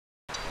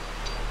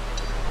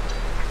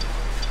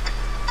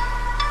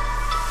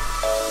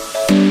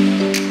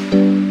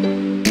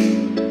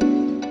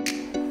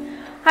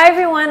Hi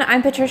everyone,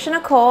 I'm Patricia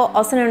Nikole,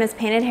 also known as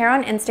Painted Hair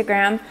on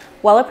Instagram,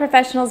 Wella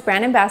Professionals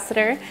Brand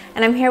Ambassador,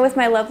 and I'm here with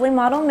my lovely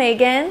model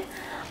Megan.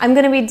 I'm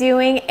going to be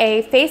doing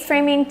a face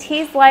framing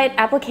Tease light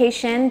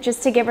application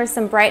just to give her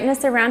some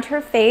brightness around her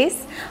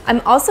face.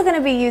 I'm also going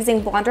to be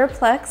using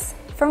BlondorPlex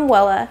from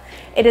Wella.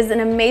 It is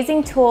an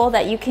amazing tool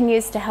that you can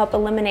use to help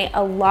eliminate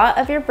a lot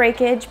of your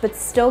breakage but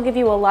still give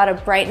you a lot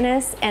of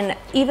brightness and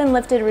even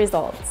lifted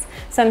results.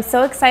 So I'm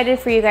so excited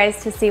for you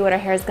guys to see what our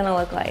hair is going to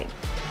look like.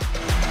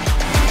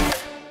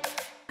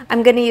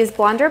 I'm going to use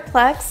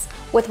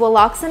BlondorPlex with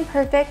Welloxon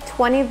Perfect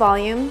 20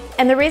 volume,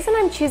 and the reason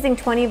I'm choosing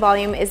 20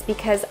 volume is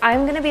because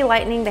I'm going to be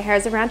lightening the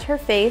hairs around her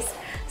face,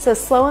 so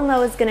slow and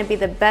low is going to be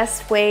the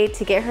best way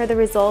to get her the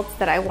results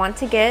that I want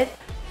to get.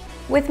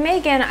 With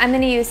Megan, I'm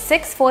going to use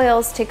 6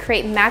 foils to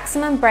create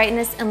maximum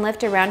brightness and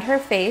lift around her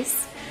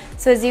face.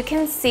 So as you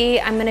can see,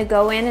 I'm going to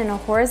go in a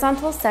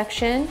horizontal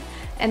section,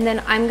 and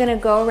then I'm going to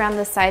go around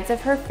the sides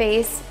of her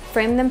face,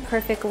 frame them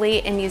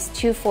perfectly, and use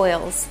 2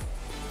 foils.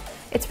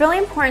 It's really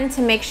important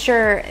to make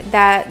sure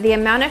that the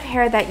amount of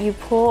hair that you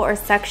pull or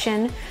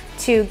section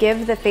to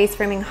give the face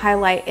framing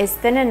highlight is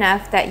thin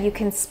enough that you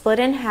can split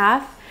in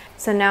half.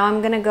 So now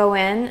I'm going to go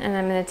in and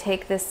I'm going to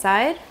take this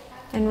side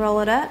and roll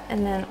it up,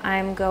 and then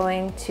I'm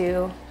going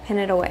to pin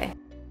it away.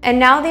 And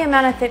now the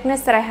amount of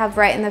thickness that I have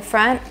right in the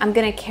front, I'm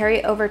going to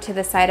carry over to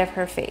the side of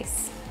her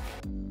face.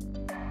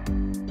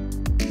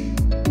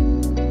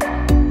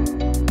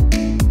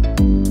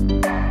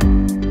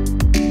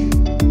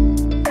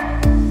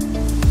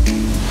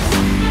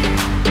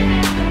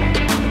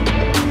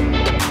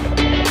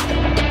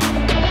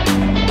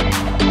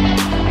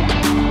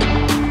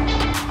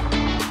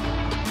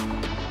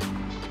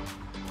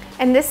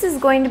 And this is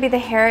going to be the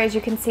hair. As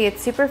you can see,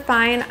 it's super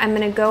fine. I'm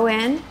going to go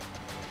in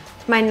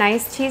my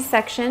nice tease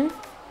section,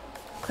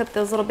 clip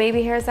those little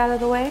baby hairs out of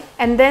the way,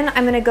 and then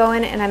I'm going to go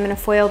in and I'm going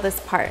to foil this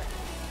part.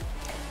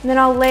 And then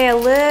I'll lay a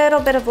little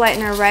bit of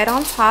lightener right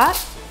on top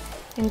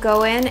and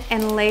go in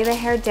and lay the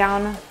hair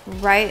down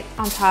right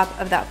on top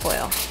of that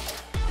foil.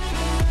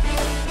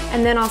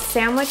 And then I'll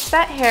sandwich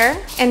that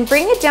hair and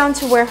bring it down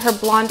to where her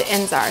blonde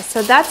ends are.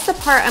 So that's the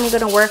part I'm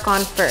going to work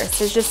on first,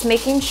 is just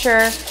making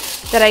sure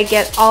that I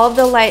get all of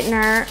the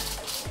lightener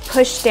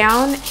pushed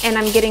down and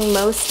I'm getting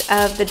most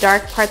of the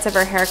dark parts of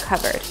her hair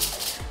covered.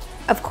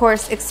 Of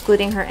course,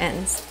 excluding her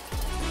ends.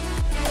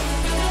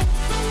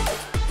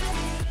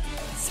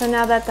 So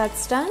now that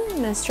that's done,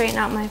 I'm going to straighten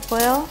out my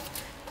foil,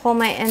 pull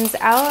my ends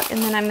out,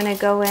 and then I'm going to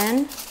go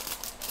in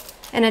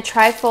a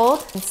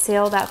tri-fold and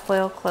seal that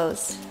foil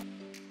closed.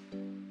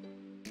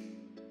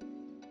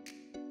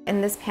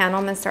 In this panel,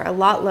 I'm going to start a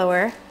lot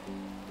lower.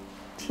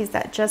 Tease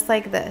that just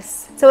like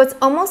this. So it's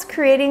almost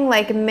creating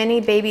like mini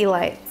baby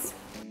lights.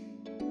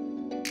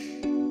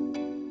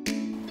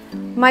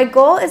 My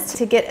goal is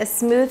to get a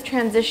smooth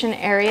transition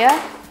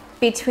area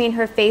between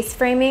her face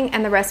framing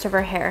and the rest of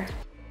her hair.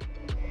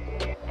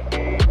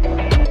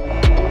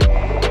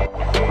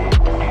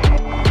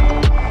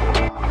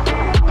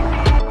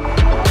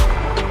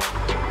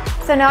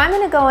 So now I'm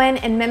going to go in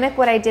and mimic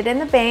what I did in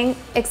the bang,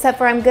 except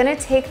for I'm going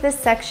to take this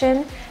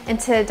section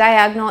into a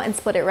diagonal and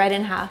split it right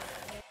in half.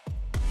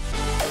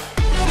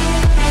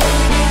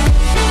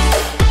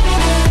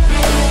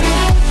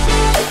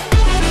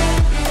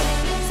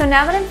 So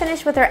now that I'm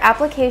finished with her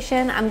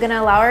application, I'm going to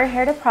allow her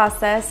hair to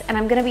process, and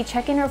I'm going to be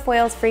checking her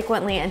foils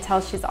frequently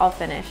until she's all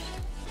finished.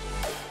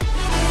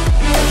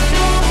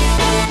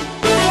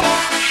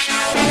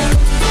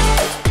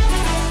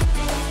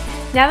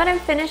 Now that I'm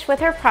finished with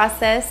her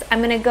process, I'm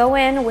going to go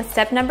in with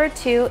step number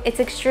 2. It's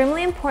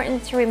extremely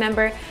important to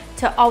remember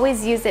to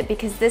always use it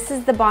because this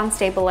is the bond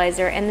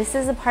stabilizer, and this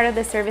is a part of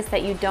the service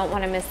that you don't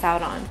want to miss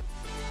out on.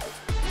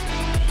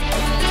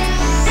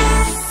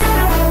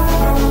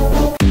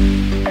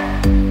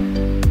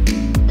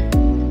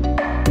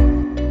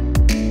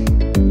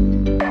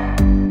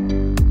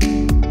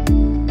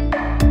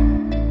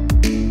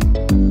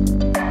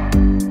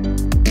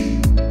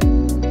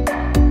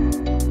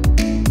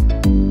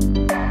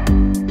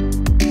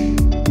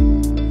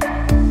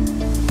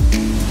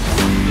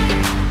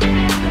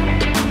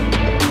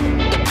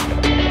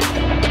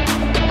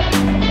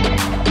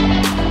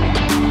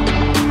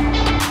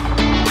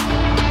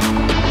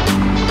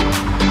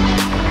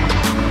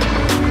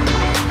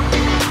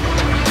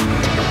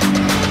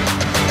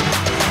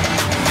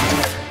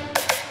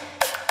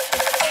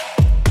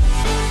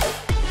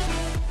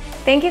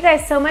 Thank you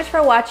guys so much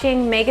for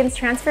watching Megan's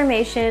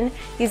transformation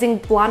using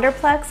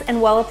BlondorPlex and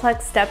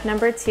WellaPlex step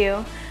number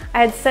 2. I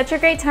had such a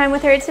great time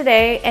with her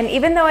today, and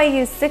even though I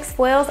used 6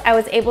 foils, I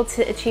was able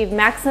to achieve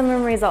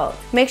maximum results.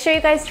 Make sure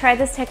you guys try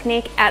this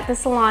technique at the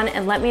salon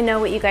and let me know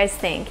what you guys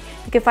think.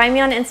 You can find me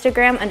on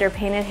Instagram under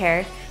Painted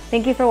Hair.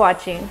 Thank you for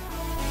watching.